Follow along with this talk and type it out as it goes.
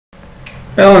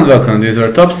Hello and welcome, these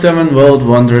are top 7 world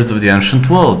wonders of the ancient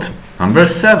world. Number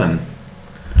 7.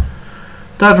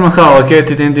 Taj Mahal,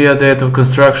 located in India, date of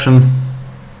construction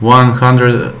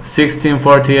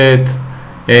 1648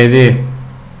 AD.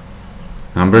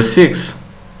 Number 6.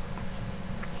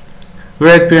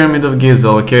 Great Pyramid of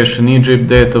Giza, location Egypt,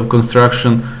 date of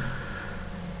construction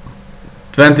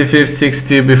 25th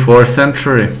 60 before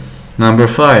century. Number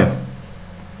 5.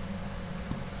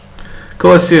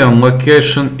 Colosseum,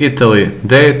 location Italy,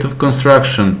 date of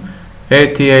construction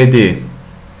 80 AD.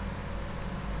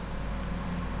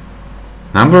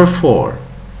 Number 4.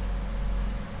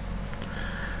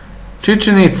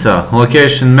 Chichen Itza,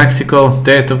 location Mexico,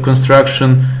 date of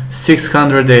construction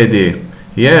 600 AD.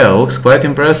 Yeah, looks quite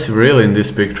impressive really in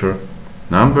this picture.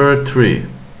 Number 3.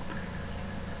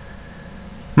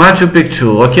 Machu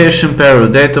Picchu, location Peru,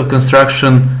 date of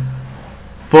construction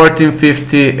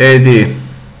 1450 AD.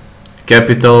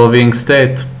 Capital of Inca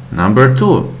State. Number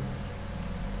 2.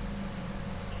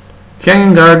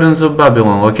 Hanging Gardens of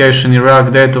Babylon, location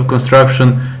Iraq, date of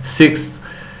construction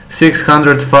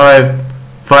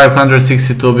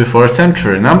 605-562 before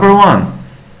century. Number 1.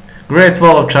 Great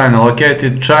Wall of China,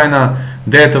 located China,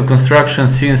 date of construction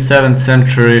since 7th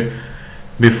century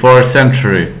before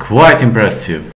century. Quite impressive.